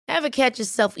Ever catch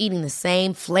yourself eating the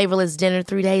same flavorless dinner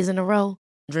 3 days in a row?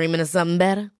 Dreaming of something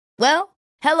better? Well,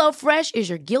 HelloFresh is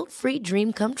your guilt-free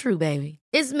dream come true, baby.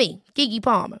 It's me, Keke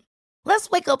Palmer. Let's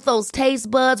wake up those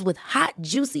taste buds with hot,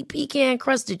 juicy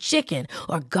pecan-crusted chicken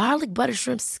or garlic butter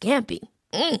shrimp scampi.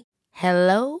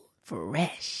 Hello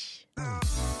Fresh.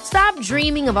 Stop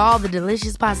dreaming of all the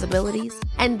delicious possibilities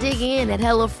and dig in at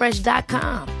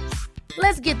HelloFresh.com.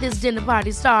 Let's get this dinner party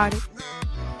started.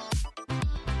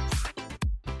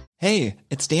 Hey,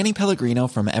 it's Danny Pellegrino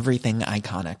from Everything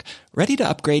Iconic. Ready to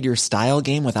upgrade your style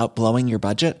game without blowing your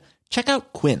budget? Check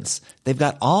out Quince. They've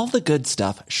got all the good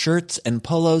stuff, shirts and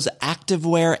polos,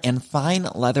 activewear, and fine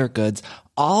leather goods,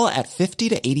 all at 50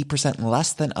 to 80%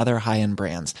 less than other high-end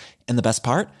brands. And the best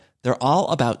part? They're all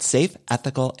about safe,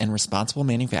 ethical, and responsible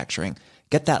manufacturing.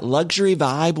 Get that luxury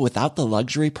vibe without the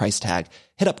luxury price tag.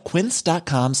 Hit up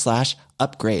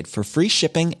quince.com/upgrade for free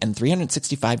shipping and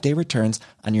 365-day returns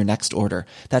on your next order.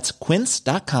 That's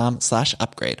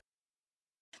quince.com/upgrade.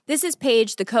 This is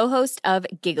Paige, the co-host of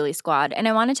Giggly Squad, and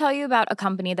I want to tell you about a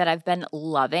company that I've been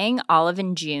loving, Olive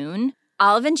 & June.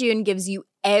 Olive & June gives you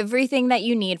everything that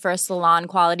you need for a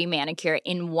salon-quality manicure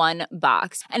in one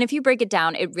box. And if you break it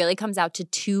down, it really comes out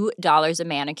to $2 a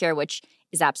manicure, which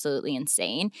is absolutely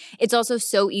insane. It's also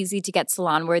so easy to get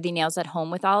salon-worthy nails at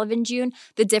home with Olive & June.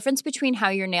 The difference between how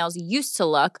your nails used to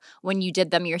look when you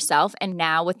did them yourself and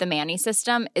now with the Mani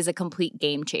system is a complete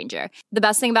game changer. The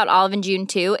best thing about Olive & June,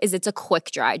 too, is it's a quick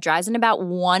dry. Dries in about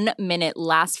 1 minute,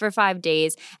 lasts for 5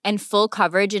 days, and full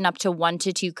coverage in up to 1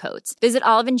 to 2 coats. Visit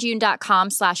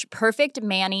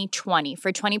oliveandjune.com/perfectmani20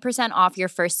 for 20% off your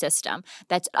first system.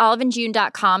 That's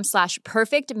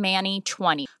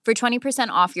oliveandjune.com/perfectmani20 for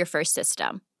 20% off your first system.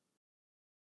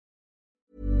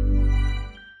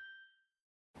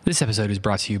 This episode is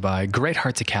brought to you by Great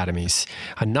Hearts Academies,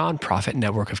 a non-profit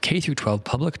network of K-12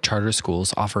 public charter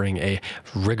schools offering a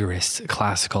rigorous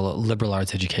classical liberal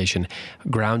arts education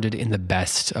grounded in the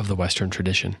best of the Western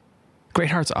tradition.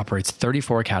 Great Hearts operates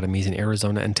 34 academies in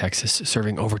Arizona and Texas,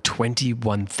 serving over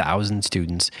 21,000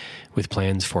 students, with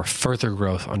plans for further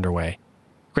growth underway.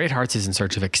 Great Hearts is in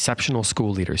search of exceptional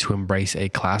school leaders who embrace a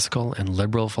classical and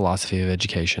liberal philosophy of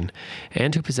education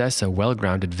and who possess a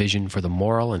well-grounded vision for the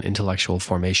moral and intellectual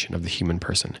formation of the human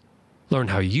person. Learn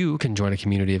how you can join a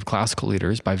community of classical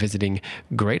leaders by visiting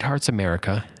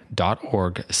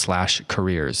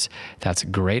greatheartsamerica.org/careers. That's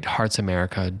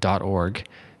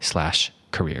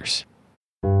greatheartsamerica.org/careers.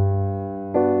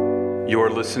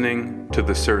 You're listening to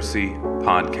the Cersei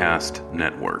Podcast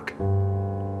Network.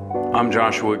 I'm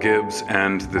Joshua Gibbs,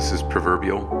 and this is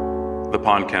Proverbial, the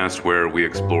podcast where we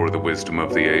explore the wisdom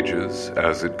of the ages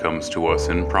as it comes to us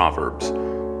in Proverbs,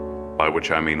 by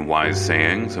which I mean wise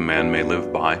sayings a man may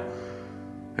live by,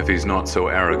 if he's not so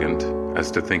arrogant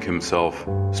as to think himself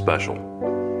special.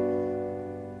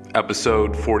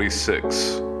 Episode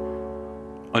 46,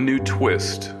 a new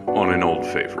twist on an old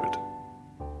favorite.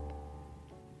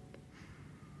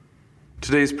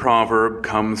 Today's proverb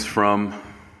comes from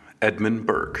Edmund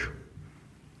Burke.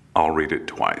 I'll read it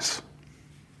twice.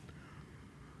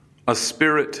 A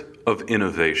spirit of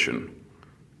innovation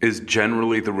is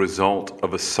generally the result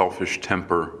of a selfish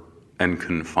temper and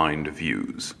confined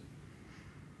views.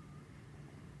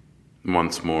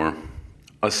 Once more,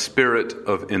 a spirit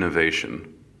of innovation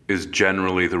is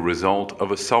generally the result of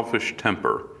a selfish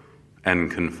temper and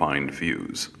confined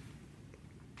views.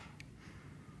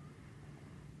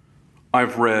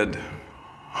 I've read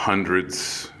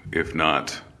hundreds, if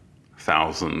not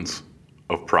thousands,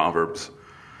 of Proverbs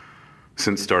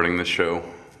since starting this show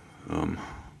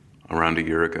around a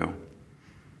year ago.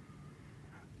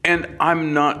 And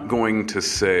I'm not going to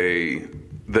say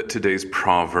that today's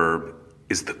proverb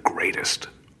is the greatest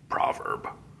proverb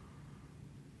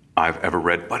I've ever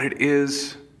read, but it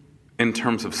is, in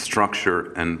terms of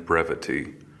structure and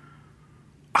brevity,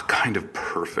 a kind of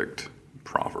perfect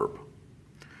proverb.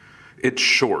 It's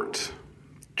short,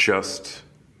 just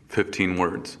 15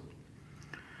 words.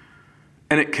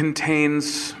 And it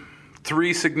contains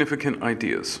 3 significant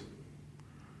ideas.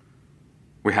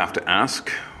 We have to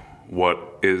ask,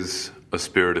 what is a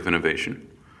spirit of innovation?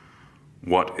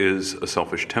 What is a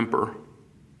selfish temper?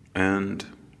 And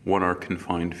what are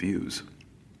confined views?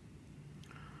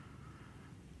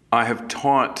 I have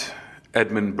taught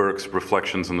Edmund Burke's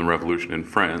Reflections on the Revolution in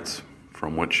France,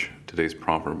 from which today's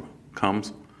proverb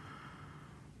comes,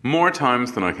 more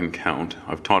times than I can count.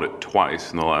 I've taught it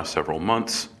twice in the last several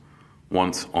months,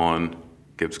 once on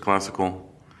Gibbs Classical,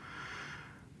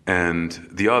 and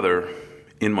the other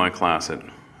in my class at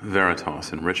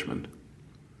Veritas in Richmond.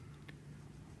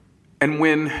 And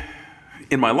when,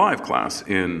 in my live class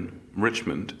in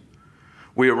Richmond,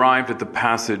 we arrived at the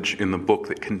passage in the book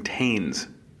that contains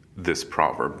this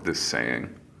proverb, this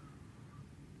saying.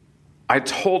 I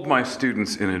told my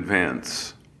students in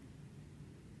advance,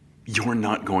 you're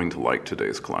not going to like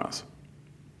today's class.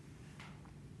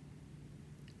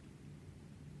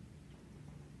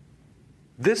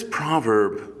 This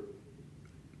proverb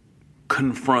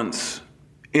confronts,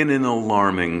 in an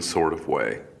alarming sort of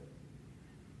way,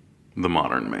 the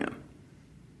modern man.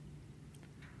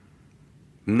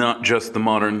 Not just the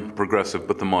modern progressive,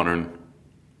 but the modern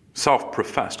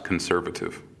self-professed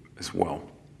conservative as well.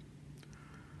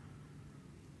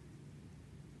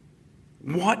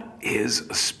 What is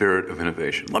a spirit of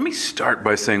innovation? Let me start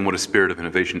by saying what a spirit of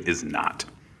innovation is not.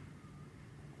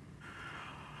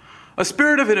 A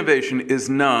spirit of innovation is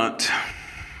not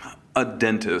a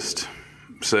dentist,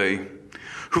 say,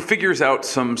 who figures out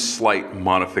some slight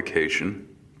modification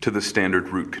to the standard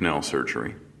root canal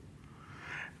surgery.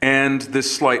 And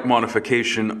this slight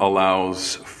modification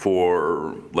allows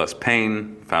for less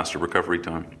pain, faster recovery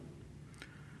time.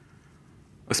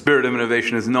 A spirit of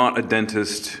innovation is not a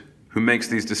dentist who makes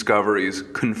these discoveries,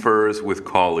 confers with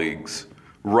colleagues,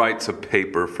 writes a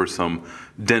paper for some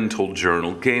dental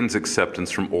journal, gains acceptance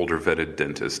from older vetted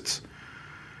dentists,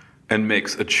 and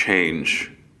makes a change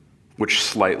which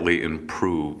slightly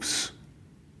improves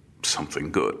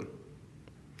something good.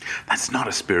 That's not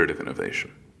a spirit of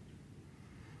innovation.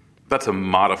 That's a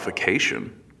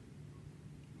modification,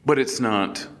 but it's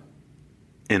not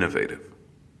innovative.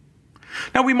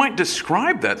 Now, we might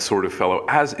describe that sort of fellow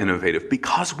as innovative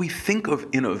because we think of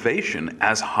innovation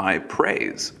as high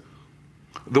praise.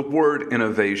 The word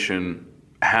innovation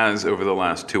has, over the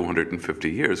last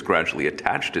 250 years, gradually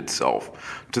attached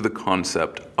itself to the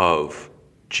concept of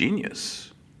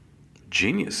genius.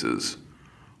 Geniuses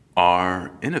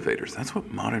are innovators. That's what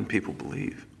modern people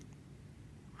believe.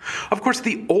 Of course,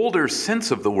 the older sense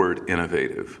of the word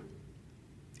innovative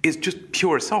is just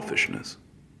pure selfishness,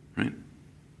 right?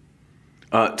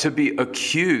 To be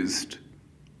accused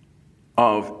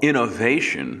of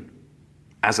innovation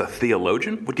as a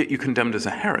theologian would get you condemned as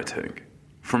a heretic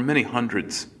for many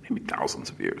hundreds, maybe thousands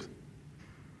of years.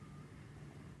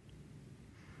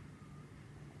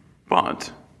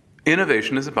 But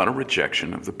innovation is about a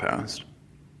rejection of the past.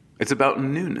 It's about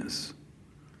newness.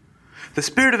 The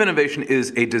spirit of innovation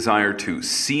is a desire to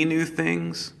see new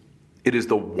things. It is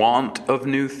the want of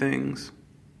new things.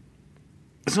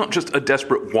 It's not just a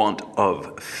desperate want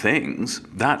of things.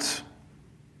 That's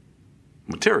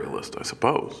materialist, I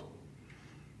suppose.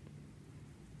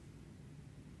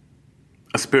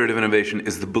 A spirit of innovation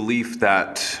is the belief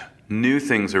that new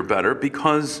things are better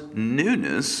because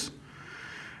newness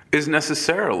is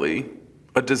necessarily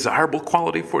a desirable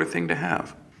quality for a thing to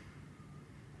have.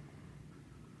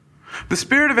 The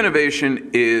spirit of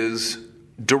innovation is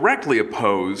directly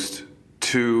opposed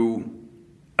to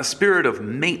a spirit of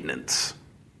maintenance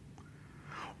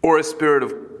or a spirit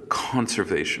of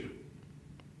conservation.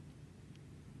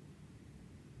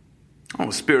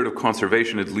 A spirit of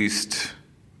conservation, at least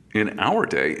in our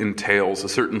day, entails a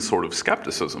certain sort of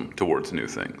skepticism towards new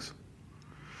things.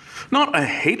 Not a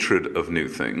hatred of new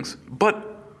things,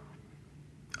 but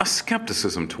a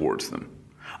skepticism towards them.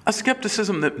 A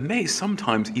skepticism that may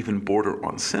sometimes even border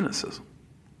on cynicism.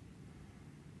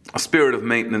 A spirit of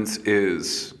maintenance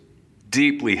is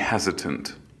deeply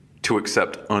hesitant to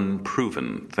accept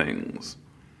unproven things,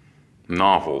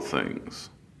 novel things,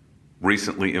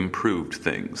 recently improved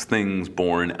things, things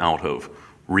born out of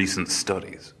recent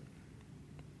studies.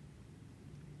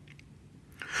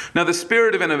 Now, the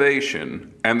spirit of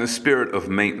innovation and the spirit of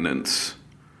maintenance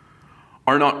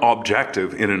are not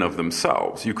objective in and of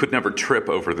themselves. You could never trip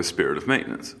over the spirit of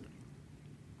maintenance.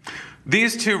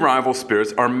 These two rival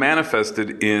spirits are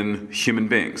manifested in human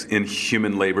beings, in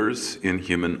human labors, in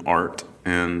human art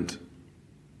and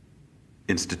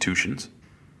institutions.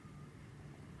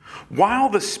 While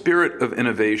the spirit of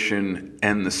innovation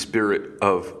and the spirit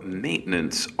of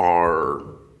maintenance are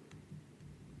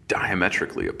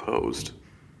diametrically opposed,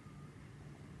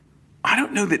 I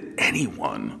don't know that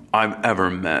anyone I've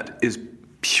ever met is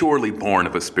purely born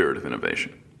of a spirit of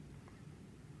innovation.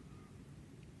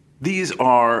 These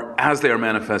are, as they are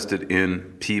manifested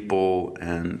in people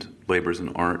and labors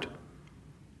and art,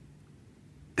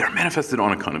 they're manifested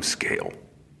on a kind of scale.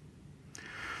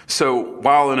 So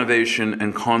while innovation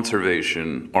and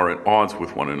conservation are at odds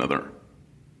with one another,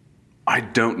 I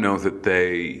don't know that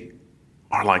they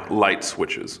are like light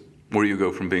switches where you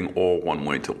go from being all one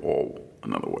way to all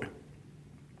another way.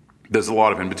 There's a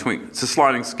lot of in between. It's a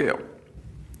sliding scale.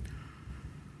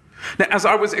 Now, as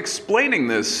I was explaining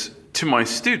this to my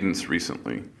students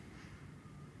recently,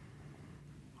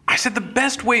 I said the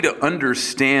best way to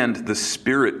understand the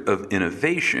spirit of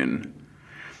innovation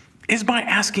is by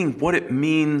asking what it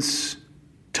means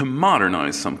to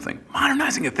modernize something.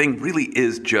 Modernizing a thing really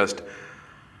is just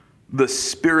the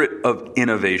spirit of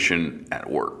innovation at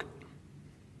work.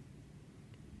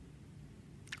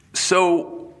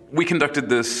 So we conducted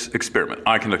this experiment.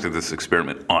 I conducted this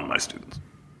experiment on my students.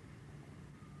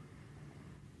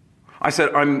 I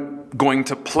said, I'm going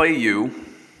to play you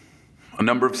a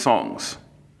number of songs.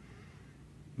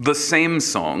 The same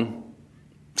song,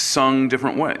 sung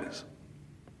different ways.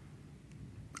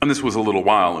 And this was a little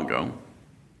while ago.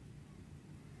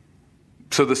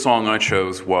 So the song I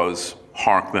chose was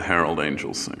Hark the Herald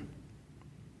Angels Sing.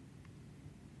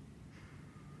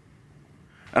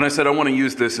 And I said, I want to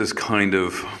use this as kind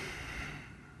of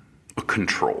a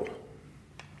control.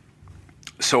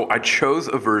 So I chose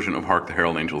a version of Hark the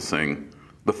Herald Angels Sing,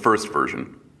 the first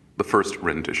version, the first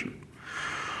rendition,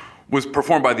 was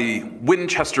performed by the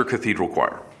Winchester Cathedral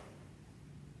Choir.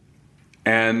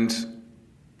 And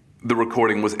the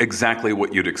recording was exactly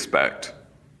what you'd expect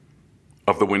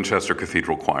of the Winchester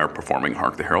Cathedral Choir performing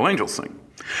Hark the Herald Angels Sing.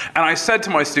 And I said to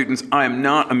my students, I am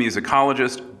not a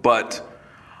musicologist, but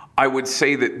I would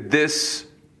say that this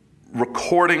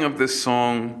recording of this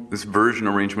song, this version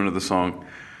arrangement of the song,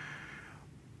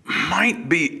 might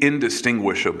be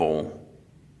indistinguishable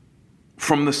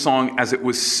from the song as it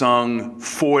was sung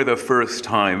for the first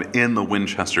time in the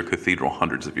Winchester Cathedral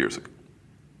hundreds of years ago.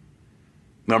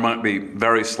 There might be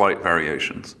very slight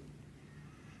variations,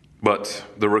 but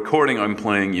the recording I'm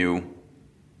playing you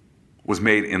was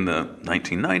made in the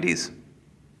 1990s.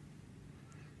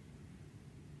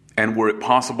 And were it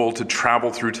possible to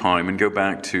travel through time and go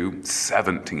back to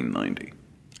 1790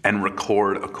 and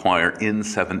record a choir in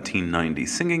 1790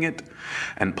 singing it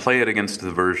and play it against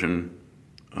the version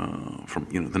from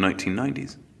the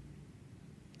 1990s,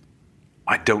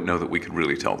 I don't know that we could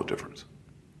really tell the difference.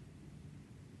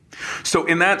 So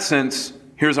in that sense,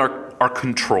 here's our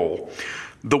control.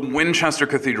 The Winchester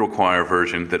Cathedral Choir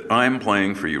version that I'm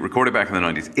playing for you, recorded back in the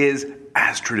 90s, is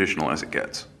as traditional as it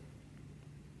gets.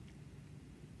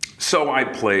 So I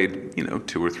played,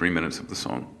 2 or 3 minutes of the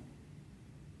song.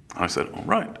 I said, all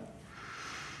right.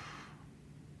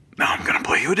 Now I'm going to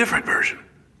play you a different version.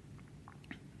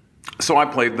 So I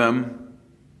played them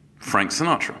Frank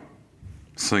Sinatra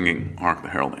singing Hark the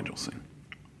Herald Angels Sing.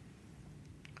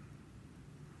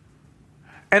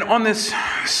 And on this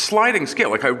sliding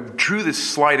scale, I drew this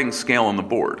sliding scale on the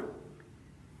board.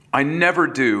 I never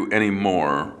do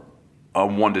anymore a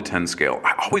 1 to 10 scale.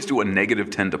 I always do a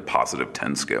 -10 to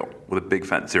 +10 scale with a big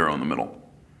fat 0 in the middle.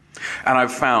 And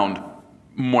I've found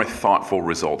more thoughtful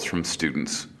results from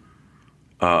students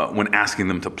when asking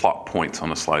them to plot points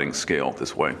on a sliding scale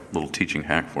this way. Little teaching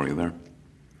hack for you there.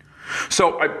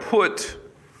 So I put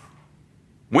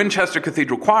Winchester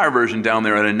Cathedral Choir version down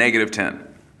there at a -10.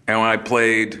 And when I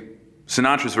played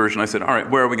Sinatra's version, I said, all right,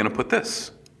 where are we going to put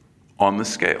this on the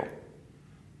scale?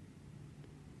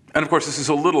 And of course, this is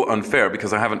a little unfair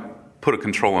because I haven't put a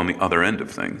control on the other end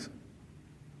of things.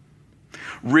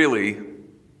 Really,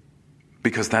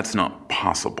 because that's not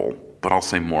possible, but I'll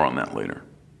say more on that later.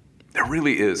 There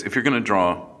really is, if you're going to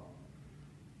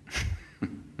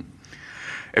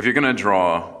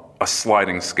draw a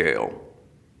sliding scale,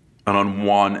 and on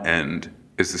one end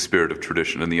is the spirit of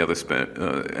tradition, and the other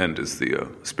end is the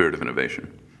spirit of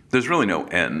innovation. There's really no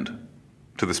end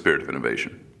to the spirit of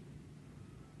innovation,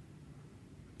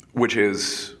 which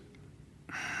is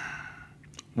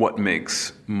what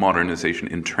makes modernization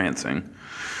entrancing,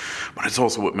 but it's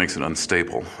also what makes it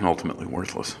unstable and ultimately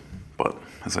worthless. But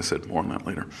as I said, more on that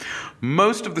later.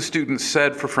 Most of the students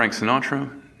said for Frank Sinatra,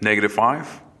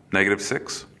 -5,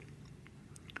 -6.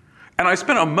 And I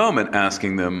spent a moment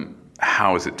asking them,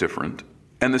 how is it different?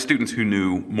 And the students who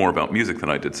knew more about music than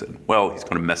I did said, well, he's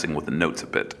kind of messing with the notes a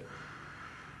bit.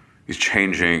 He's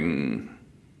changing.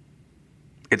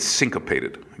 It's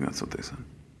syncopated. I think that's what they said.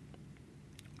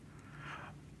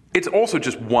 It's also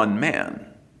just one man,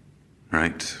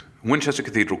 right? Winchester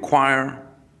Cathedral Choir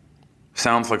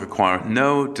sounds like a choir,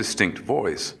 no distinct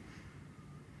voice.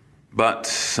 But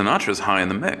Sinatra's high in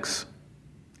the mix.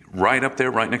 Right up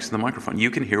there, right next to the microphone.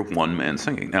 You can hear one man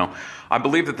singing. Now, I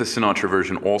believe that the Sinatra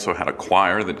version also had a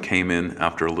choir that came in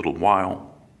after a little while.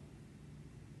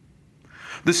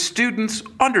 The students,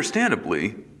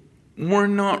 understandably, were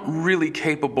not really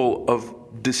capable of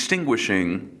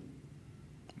distinguishing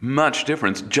much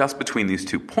difference just between these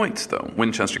 2 points, though,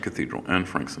 Winchester Cathedral and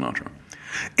Frank Sinatra.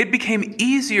 It became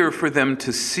easier for them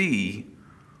to see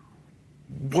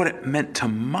what it meant to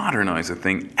modernize a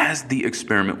thing as the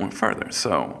experiment went further.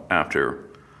 So, after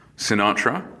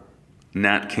Sinatra,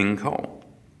 Nat King Cole.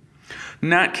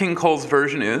 Nat King Cole's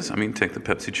version is, take the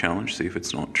Pepsi challenge, see if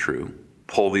it's not true.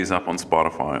 Pull these up on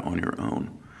Spotify on your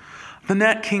own. The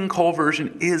Nat King Cole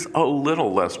version is a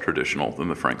little less traditional than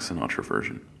the Frank Sinatra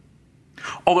version.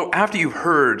 Although after you've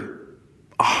heard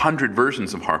 100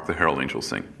 versions of Hark the Herald Angels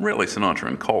Sing, really Sinatra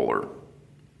and Cole are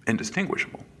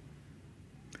indistinguishable.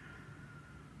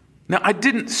 Now, I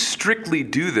didn't strictly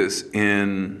do this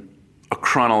in a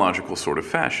chronological sort of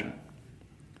fashion.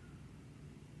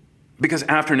 Because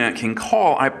after Nat King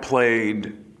Cole, I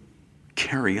played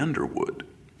Carrie Underwood.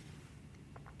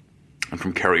 And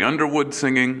from Carrie Underwood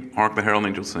singing Hark the Herald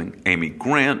Angels Sing, Amy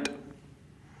Grant,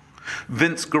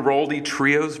 Vince Guaraldi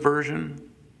Trio's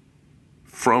version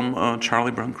from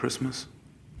Charlie Brown Christmas,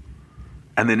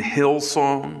 and then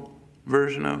Hillsong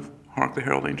version of Hark the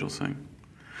Herald Angels Sing.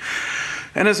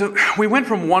 And as we went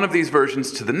from one of these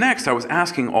versions to the next, I was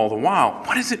asking all the while,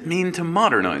 what does it mean to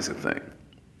modernize a thing?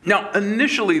 Now,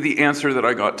 initially, the answer that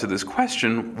I got to this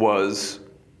question was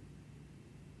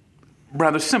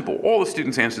rather simple. All the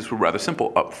students' answers were rather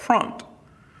simple up front.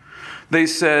 They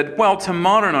said, well, to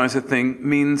modernize a thing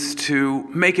means to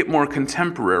make it more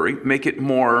contemporary, make it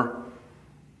more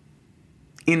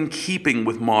in keeping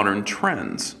with modern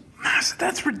trends. I said,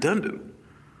 that's redundant.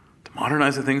 To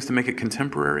modernize a thing is to make it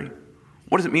contemporary.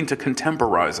 What does it mean to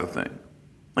contemporize a thing?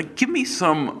 Like, give me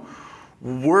some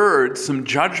words, some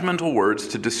judgmental words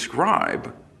to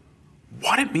describe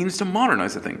what it means to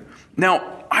modernize a thing.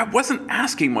 Now, I wasn't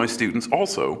asking my students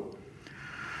also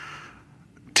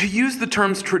to use the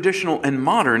terms traditional and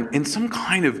modern in some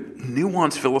kind of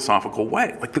nuanced philosophical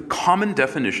way. Like, the common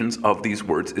definitions of these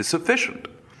words is sufficient.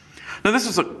 Now, this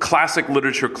is a classic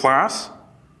literature class,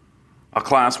 a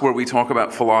class where we talk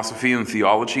about philosophy and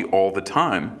theology all the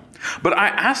time. But I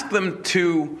asked them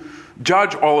to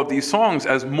judge all of these songs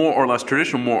as more or less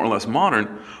traditional, more or less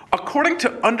modern, according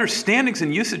to understandings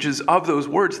and usages of those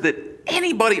words that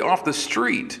anybody off the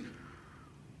street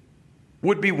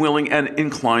would be willing and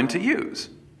inclined to use.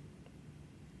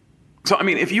 So,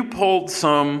 if you pulled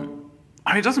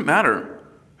it doesn't matter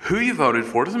who you voted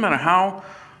for, it doesn't matter how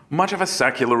much of a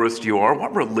secularist you are,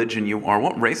 what religion you are,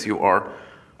 what race you are.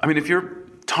 If you're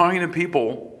talking to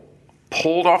people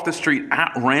pulled off the street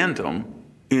at random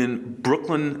in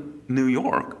Brooklyn, New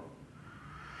York,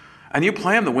 and you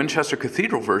play them the Winchester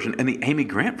Cathedral version and the Amy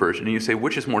Grant version, and you say,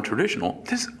 which is more traditional?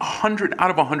 100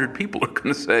 out of 100 people are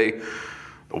going to say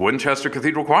the Winchester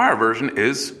Cathedral Choir version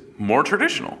is more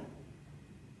traditional.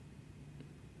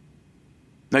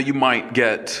 Now, you might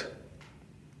get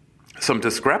some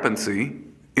discrepancy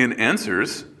in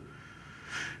answers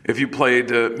if you played,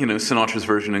 Sinatra's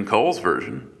version and Cole's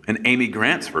version and Amy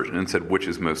Grant's version and said which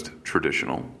is most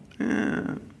traditional.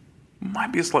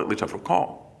 Might be a slightly tougher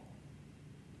call.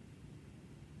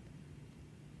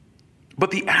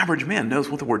 But the average man knows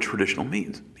what the word traditional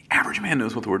means. The average man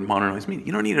knows what the word modernize means.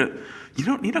 You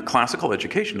don't need a classical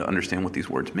education to understand what these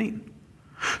words mean.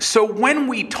 So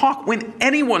when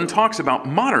anyone talks about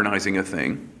modernizing a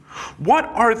thing, what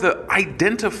are the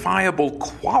identifiable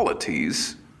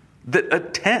qualities that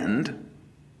attend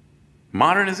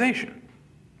modernization?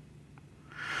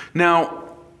 Now,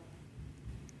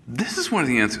 this is where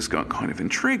the answers got kind of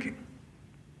intriguing.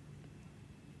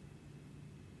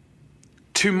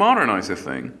 To modernize a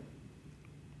thing,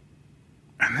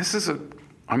 and this is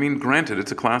granted,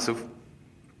 it's a class of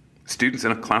students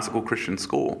in a classical Christian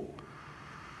school,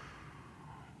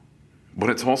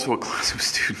 but it's also a class of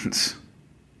students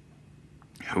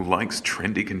who likes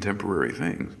trendy contemporary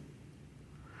things.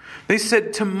 They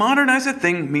said to modernize a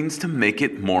thing means to make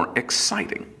it more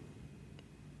exciting.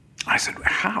 I said,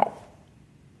 how?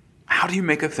 How do you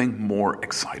make a thing more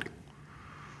exciting?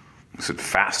 I said,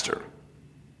 faster.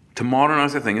 To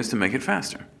modernize a thing is to make it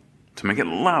faster, to make it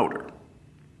louder,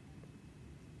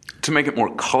 to make it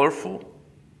more colorful.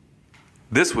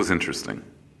 This was interesting.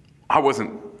 I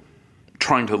wasn't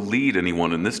trying to lead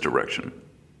anyone in this direction.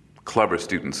 Clever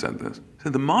student said this.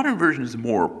 Said the modern version is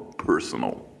more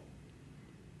personal.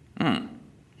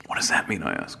 What does that mean,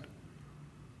 I asked.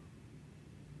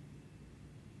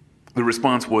 The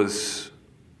response was,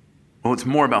 well, it's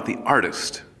more about the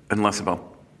artist and less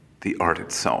about the art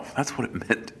itself. That's what it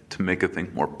meant to make a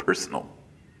thing more personal.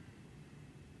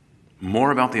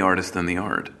 More about the artist than the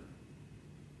art.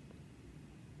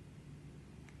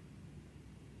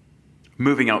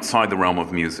 Moving outside the realm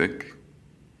of music,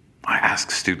 I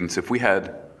asked students if we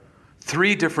had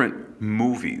 3 different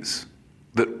movies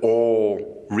that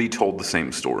all retold the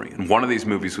same story. And one of these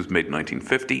movies was made in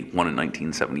 1950, one in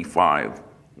 1975,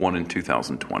 one in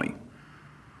 2020.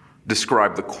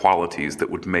 Describe the qualities that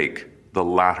would make the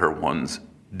latter ones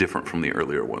different from the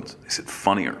earlier ones. They said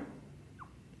funnier,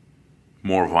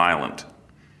 more violent,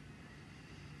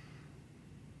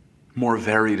 more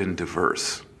varied and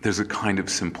diverse. There's a kind of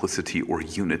simplicity or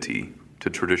unity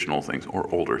to traditional things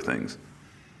or older things.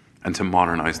 And to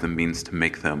modernize them means to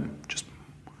make them just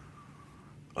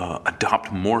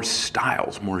adopt more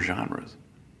styles, more genres.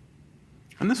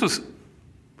 And this was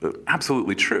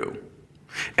absolutely true.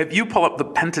 If you pull up the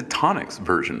Pentatonix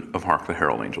version of Hark the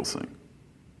Herald Angels Sing,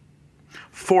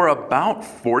 for about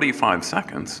 45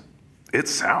 seconds, it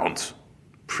sounds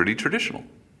pretty traditional.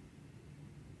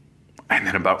 And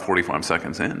then about 45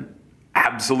 seconds in,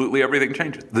 absolutely everything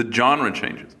changes. The genre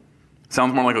changes. It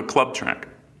sounds more like a club track.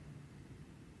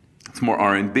 It's more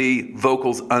R&B,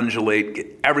 vocals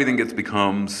undulate, everything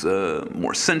becomes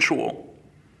more sensual.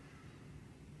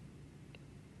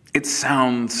 It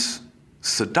sounds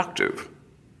seductive.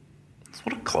 That's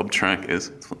what a club track is.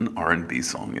 That's what an R&B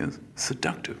song is.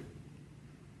 Seductive.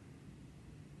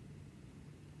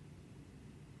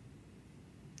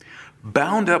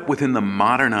 Bound up within the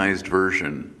modernized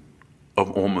version of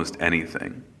almost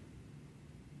anything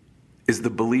is the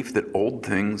belief that old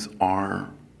things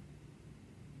are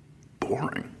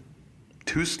boring,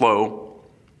 too slow,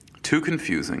 too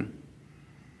confusing,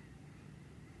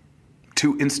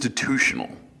 too institutional,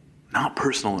 not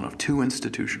personal enough, too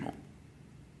institutional,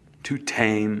 too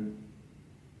tame,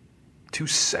 too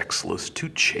sexless, too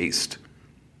chaste.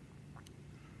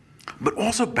 But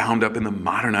also bound up in the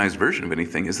modernized version of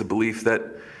anything is the belief that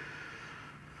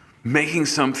making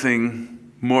something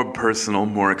more personal,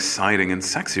 more exciting, and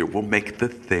sexier will make the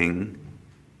thing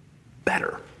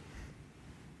better.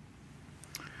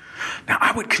 Now,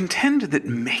 I would contend that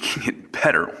making it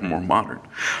better, more modern,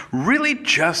 really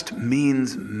just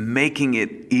means making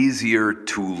it easier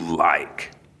to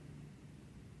like.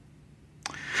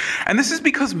 And this is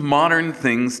because modern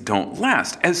things don't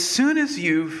last. As soon as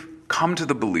you've come to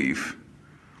the belief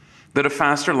that a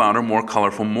faster, louder, more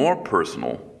colorful, more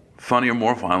personal, funnier,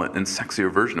 more violent, and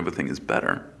sexier version of a thing is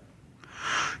better,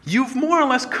 you've more or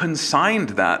less consigned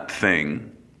that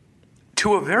thing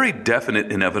to a very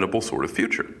definite, inevitable sort of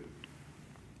future.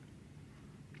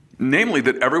 Namely,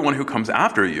 that everyone who comes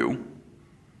after you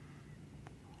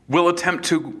will attempt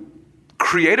to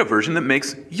create a version that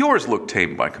makes yours look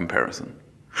tame by comparison.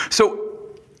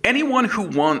 So anyone who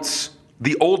wants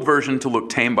the old version to look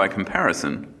tame by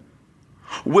comparison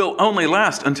will only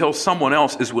last until someone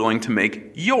else is willing to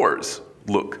make yours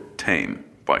look tame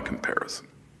by comparison.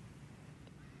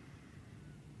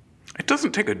 It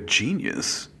doesn't take a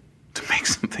genius to make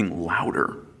something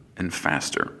louder and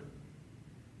faster.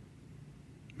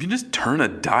 You just turn a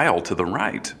dial to the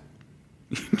right.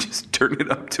 You just turn it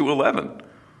up to 11.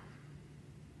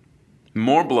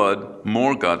 More blood,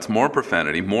 more guts, more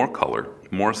profanity, more color,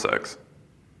 more sex.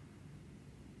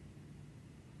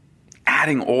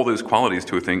 Adding all those qualities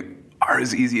to a thing are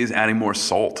as easy as adding more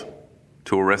salt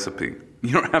to a recipe.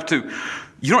 You don't have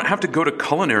to go to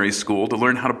culinary school to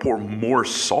learn how to pour more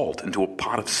salt into a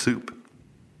pot of soup.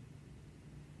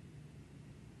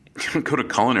 You don't go to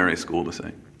culinary school to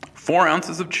say, 4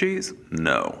 ounces of cheese?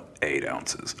 No, 8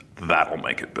 ounces. That'll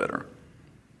make it better.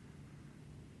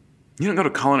 You don't go to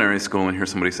culinary school and hear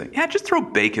somebody say, yeah, just throw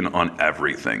bacon on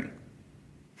everything.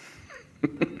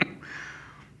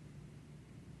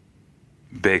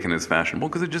 Bacon is fashionable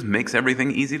because it just makes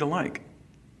everything easy to like.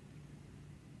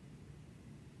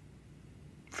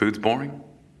 Food's boring?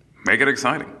 Make it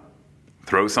exciting.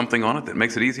 Throw something on it that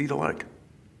makes it easy to like.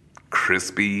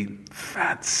 Crispy,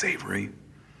 fat, savory.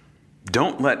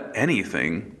 Don't let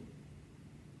anything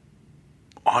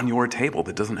on your table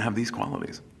that doesn't have these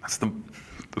qualities. That's the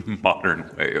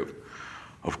modern way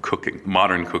of cooking,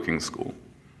 modern cooking school.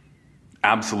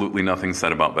 Absolutely nothing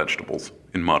said about vegetables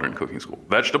in modern cooking school.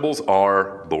 Vegetables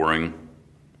are boring.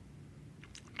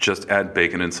 Just add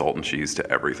bacon and salt and cheese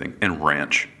to everything, and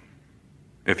ranch.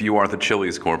 If you are the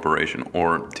Chili's Corporation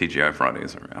or TGI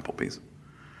Fridays or Applebee's,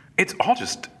 it's all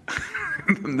just,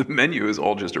 the menu is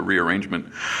all just a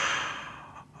rearrangement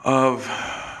of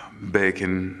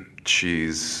bacon,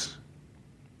 cheese,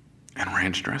 and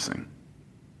ranch dressing.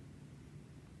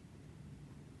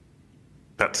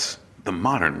 That's the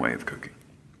modern way of cooking.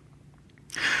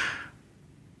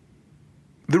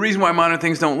 The reason why modern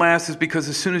things don't last is because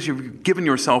as soon as you've given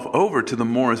yourself over to the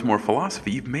more is more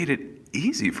philosophy, you've made it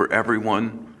easy for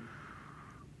everyone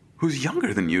who's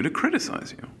younger than you to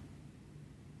criticize you.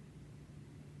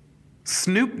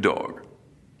 Snoop Dogg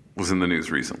was in the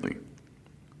news recently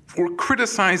for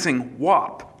criticizing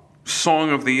WAP, Song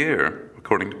of the Year,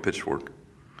 according to Pitchfork,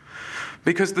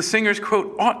 because the singers,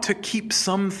 quote, ought to keep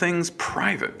some things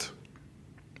private.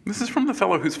 This is from the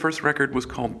fellow whose first record was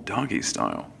called Doggy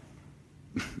Style.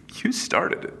 You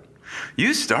started it.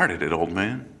 You started it, old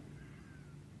man.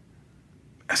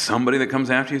 Somebody that comes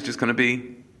after you is just going to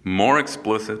be more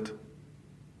explicit.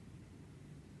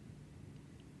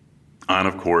 And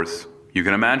of course, you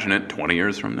can imagine it 20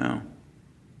 years from now.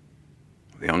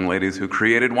 The young ladies who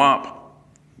created WAP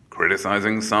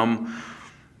criticizing some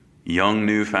young,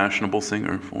 new, fashionable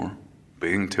singer for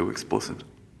being too explicit.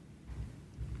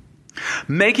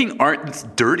 Making art that's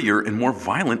dirtier and more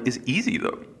violent is easy,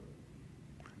 though.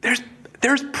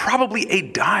 There's probably a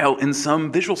dial in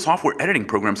some visual software editing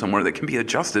program somewhere that can be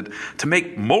adjusted to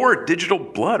make more digital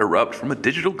blood erupt from a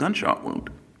digital gunshot wound.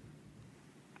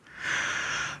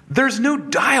 There's no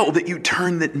dial that you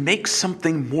turn that makes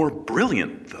something more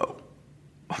brilliant, though.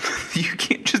 You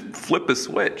can't just flip a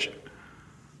switch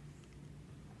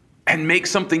and make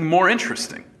something more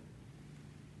interesting.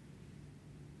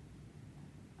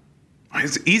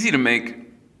 It's easy to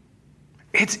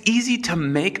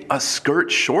make a skirt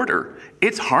shorter.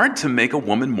 It's hard to make a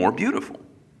woman more beautiful.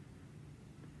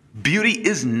 Beauty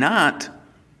is not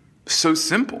so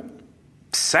simple.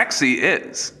 Sexy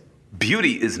is.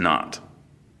 Beauty is not.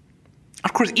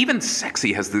 Of course, even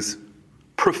sexy has this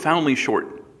profoundly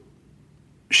short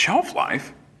shelf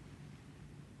life.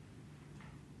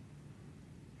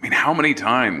 I mean, how many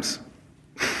times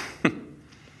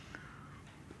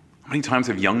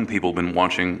have young people been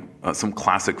watching some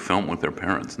classic film with their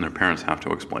parents, and their parents have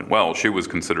to explain, well, she was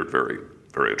considered very,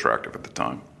 very attractive at the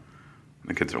time. And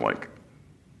the kids are like,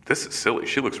 this is silly.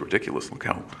 She looks ridiculous. Look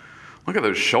at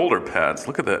those shoulder pads.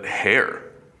 Look at that hair.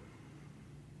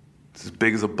 It's as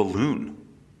big as a balloon.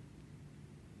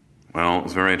 Well, it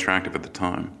was very attractive at the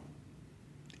time.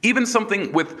 Even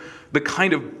something with the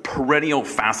kind of perennial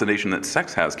fascination that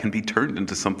sex has can be turned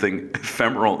into something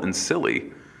ephemeral and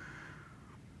silly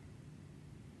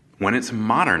when it's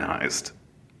modernized.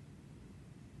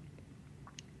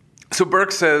 So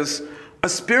Burke says, a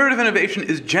spirit of innovation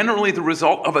is generally the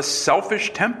result of a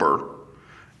selfish temper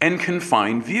and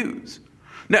confined views.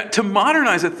 Now, to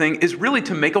modernize a thing is really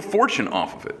to make a fortune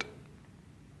off of it.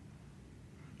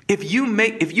 If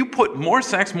you put more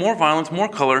sex, more violence, more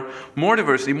color, more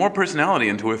diversity, more personality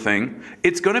into a thing,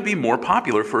 it's going to be more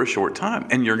popular for a short time,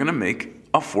 and you're going to make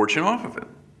a fortune off of it.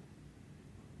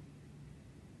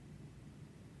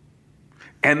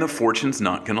 And the fortune's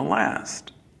not going to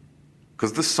last,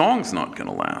 because the song's not going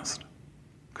to last,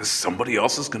 because somebody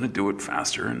else is going to do it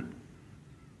faster and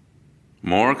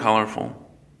more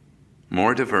colorful,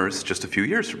 more diverse just a few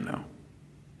years from now.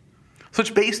 So it's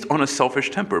based on a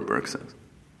selfish temper, Burke says.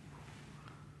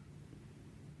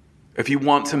 If you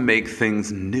want to make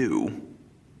things new,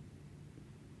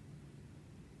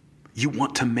 you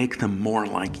want to make them more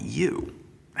like you.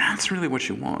 That's really what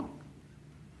you want.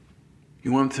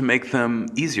 You want to make them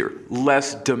easier,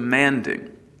 less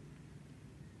demanding.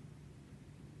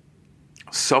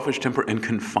 Selfish temper and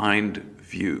confined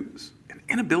views. An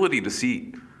inability to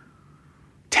see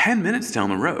 10 minutes down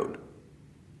the road.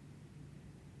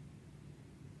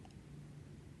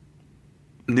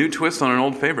 New twist on an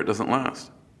old favorite doesn't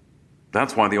last.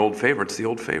 That's why the old favorite's the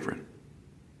old favorite.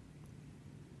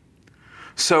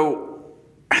 So,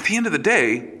 at the end of the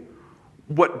day,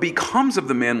 what becomes of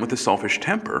the man with a selfish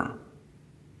temper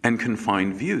and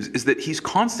confined views is that he's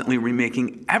constantly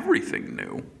remaking everything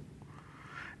new,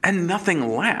 and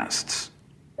nothing lasts.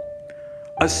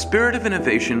 A spirit of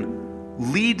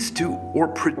innovation leads to or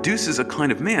produces a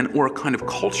kind of man or a kind of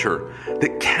culture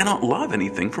that cannot love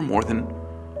anything for more than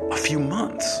a few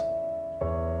months.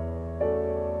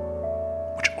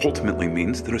 Ultimately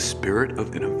means that a spirit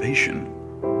of innovation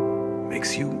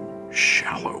makes you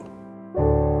shallow.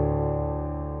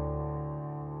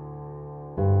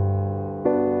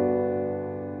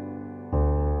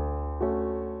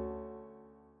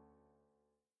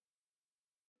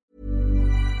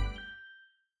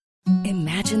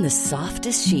 Imagine the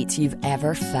softest sheets you've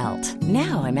ever felt.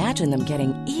 Now imagine them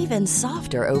getting even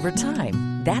softer over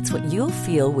time. That's what you'll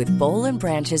feel with Boll &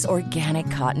 Branch's organic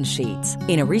cotton sheets.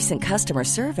 In a recent customer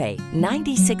survey,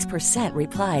 96%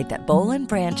 replied that Boll &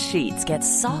 Branch sheets get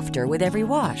softer with every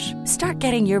wash. Start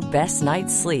getting your best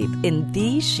night's sleep in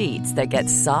these sheets that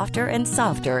get softer and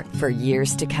softer for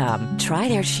years to come. Try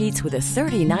their sheets with a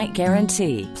 30-night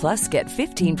guarantee. Plus, get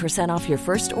 15% off your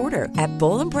first order at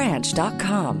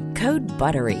bollandbranch.com. Code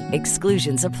BUTTERY.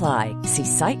 Exclusions apply. See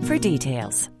site for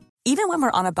details. Even when we're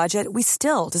on a budget, we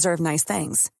still deserve nice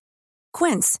things.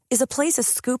 Quince is a place to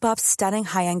scoop up stunning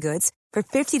high-end goods for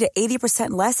 50 to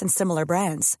 80% less than similar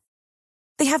brands.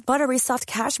 They have buttery soft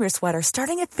cashmere sweaters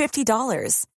starting at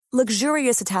 $50,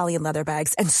 luxurious Italian leather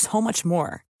bags, and so much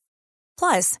more.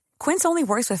 Plus, Quince only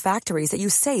works with factories that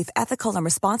use safe, ethical, and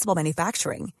responsible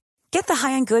manufacturing. Get the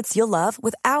high-end goods you'll love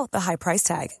without the high price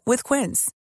tag with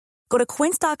Quince. Go to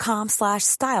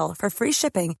quince.com/style for free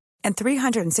shipping and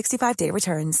 365-day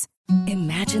returns.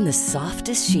 Imagine the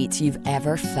softest sheets you've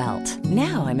ever felt.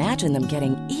 Now imagine them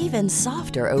getting even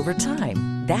softer over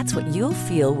time. That's what you'll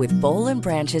feel with Boll &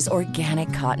 Branch's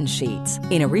organic cotton sheets.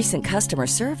 In a recent customer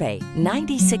survey,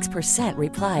 96%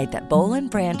 replied that Boll &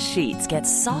 Branch sheets get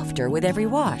softer with every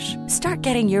wash. Start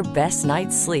getting your best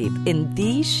night's sleep in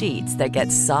these sheets that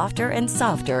get softer and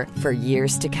softer for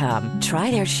years to come.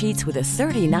 Try their sheets with a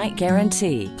 30-night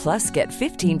guarantee. Plus, get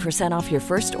 15% off your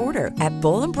first order at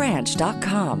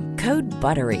bollandbranch.com. Code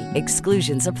BUTTERY.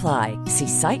 Exclusions apply. See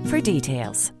site for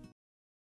details.